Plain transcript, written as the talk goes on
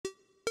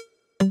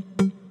Pass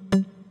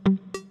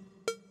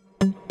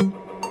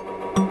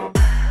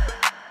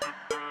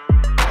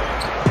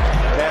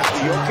to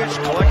Jokic,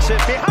 collects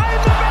it behind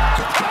the back.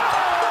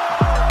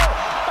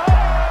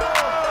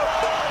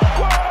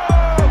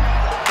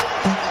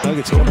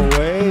 Nuggets come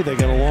away. They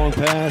get a long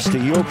pass to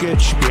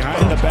Jokic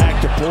behind the back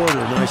to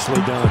Porter.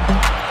 Nicely done.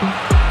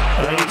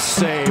 Great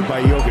save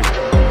by Jokic.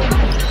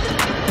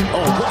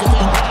 Oh, look at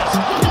that pass.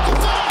 Look at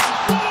that.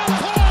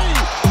 Hey,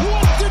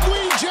 what did we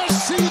just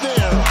see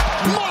there?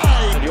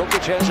 My.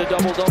 Jokic has a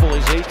double-double.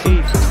 He's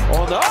 18th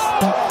on the. Oh,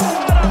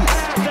 what a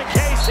pass to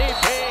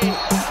KCP.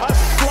 A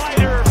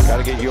slider. Got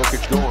to get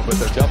Jokic going, but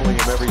they're doubling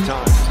him every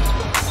time.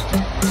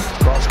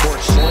 Cross-court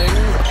sling,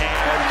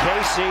 and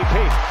KCP.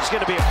 It's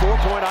going to be a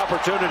 4-point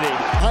opportunity.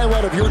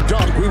 Highlight of your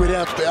dunk, we would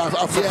have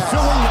a fulfilling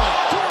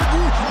night.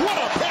 Gordon, what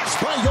a pass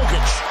by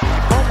Jokic.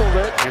 Fumbled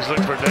it. He's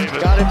looking for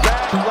Davis. Got it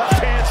back.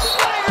 Left-hand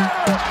slider.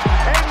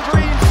 And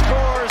Green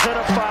scores and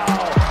a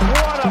foul.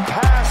 What a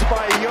pass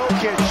by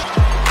Jokic.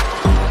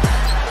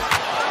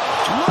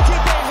 Look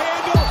at the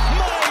handle.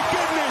 My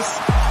goodness.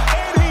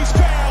 And he's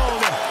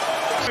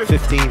fouled.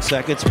 15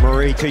 seconds.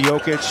 Murray to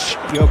Jokic.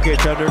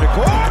 Jokic under the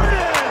Gordon.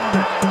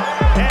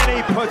 And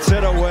he puts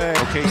it away.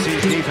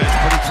 OKC's defense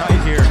pretty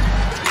tight here.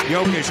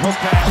 Jokic hook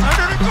pass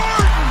under the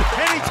Gordon.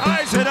 And he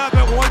ties it up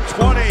at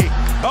 120.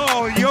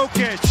 Oh,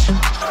 Jokic.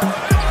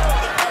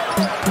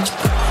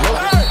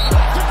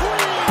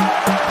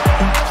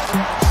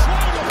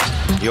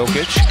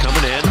 Jokic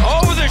coming in.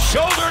 Over the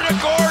shoulder to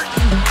Gordon.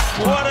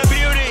 What a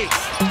beauty.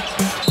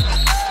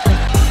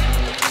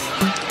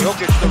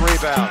 Jokic the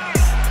rebound.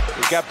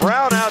 He's got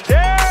Brown out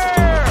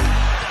there.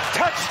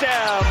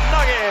 Touchdown,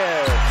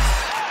 Nuggets.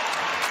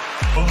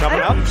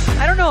 Coming up.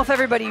 I don't know if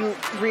everybody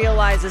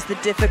realizes the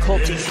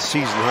difficulty.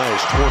 Season high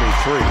is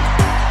 23.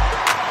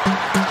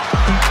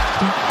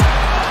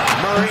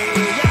 Murray.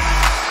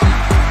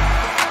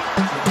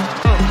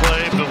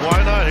 Play, but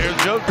why not? Here's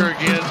Joker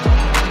again.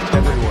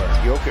 Everywhere.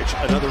 Jokic,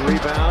 another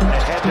rebound.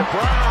 Ahead to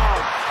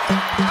Brown.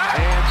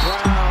 And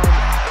Brown,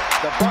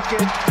 the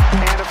bucket,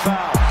 and a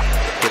foul.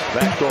 Gets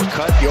backdoor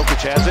cut.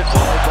 Jokic has it.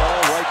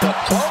 Ball right to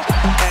Pope.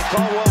 And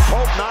Caldwell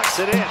Pope knocks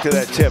it in. To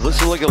that tip.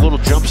 Let's look at a little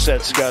jump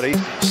set, Scotty.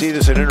 See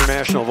this in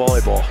international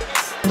volleyball.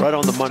 Right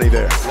on the money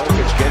there.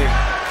 Jokic getting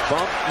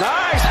bumped.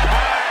 Nice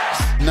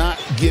pass. Not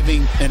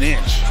giving an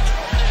inch.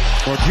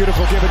 Or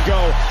beautiful give and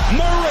go.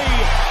 Murray.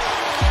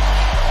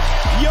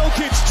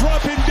 Jokic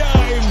dropping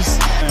dimes.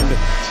 And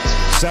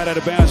sat out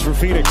of bounds for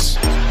Phoenix.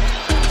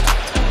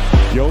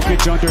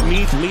 Jokic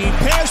underneath, lead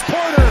pass,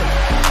 Porter.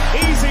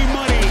 Easy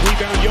money.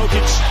 Rebound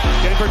Jokic.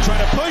 Denver trying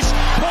to push.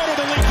 Porter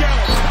the link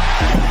out.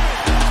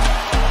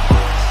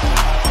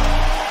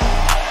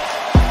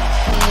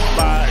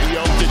 By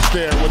Jokic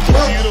there with the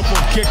beautiful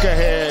kick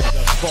ahead.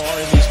 Thus far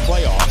in these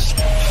playoffs.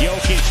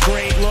 Jokic,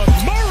 great look.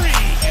 Murray.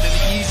 And an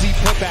easy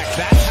putback.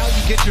 That's how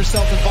you get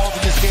yourself involved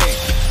in this game.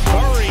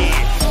 Murray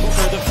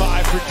for the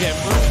 5 for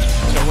Denver.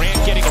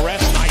 Durant getting a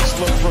rest. Nice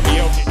look from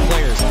Jokic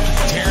players.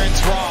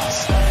 Terrence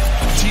Ross.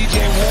 TJ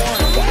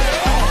Warren.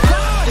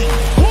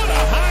 What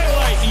a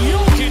highlight.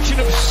 Jokic in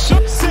a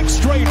 6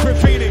 straight for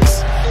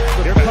Phoenix.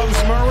 Here comes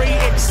Murray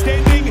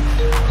extending.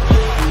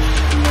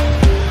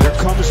 Here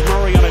comes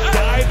Murray on a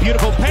dive.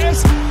 Beautiful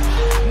pass.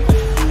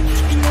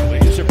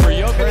 Leaves it for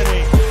Jokic.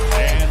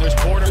 And there's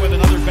Porter with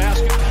another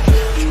basket.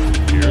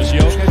 Here's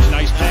Jokic.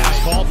 Nice pass.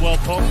 Caldwell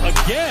Pope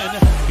again.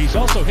 He's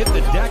also hit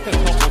the deck a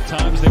couple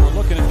times. They were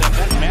looking at that.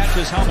 That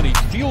matches how many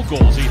field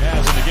goals he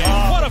has in the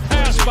game. What a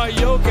pass by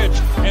Jokic.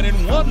 And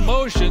in one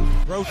motion,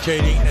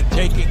 rotating and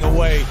taking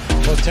away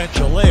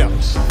potential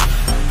layups.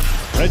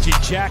 Reggie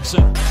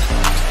Jackson.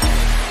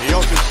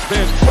 Jokic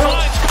spins.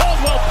 Finds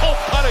Caldwell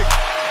Pope cutting.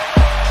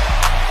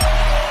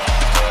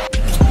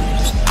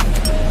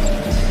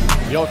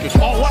 Jokic.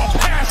 Oh, what a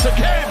pass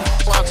again.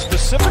 Out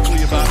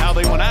specifically about how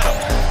they went at him.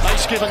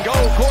 Nice give and go.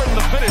 Gordon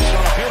the finish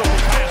on a beautiful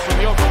pass from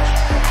Jokic.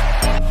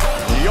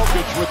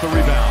 Jokic with the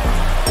rebound.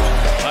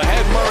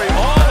 Ahead Murray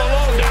all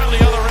alone down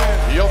the other end.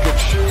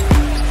 Jokic.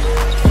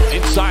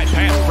 Inside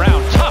pass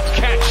Brown. Tough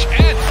catch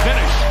and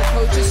finish. The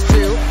coaches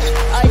too.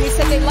 He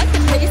said they like the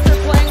pace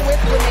they're playing with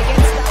when they get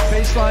stuck.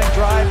 Baseline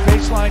drive,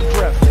 baseline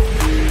drift.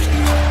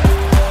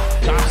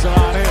 Thompson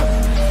on him.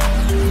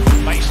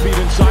 Nice feed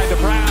inside to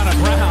Brown, and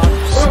Brown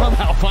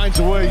somehow finds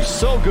a way.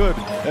 So good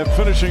at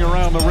finishing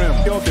around the rim.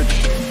 Jokic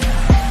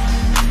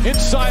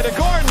inside to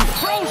Gordon,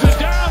 throws it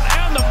down,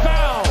 and the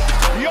foul.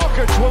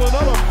 Jokic with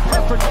another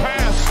perfect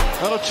pass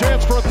and a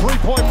chance for a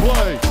 3-point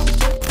play.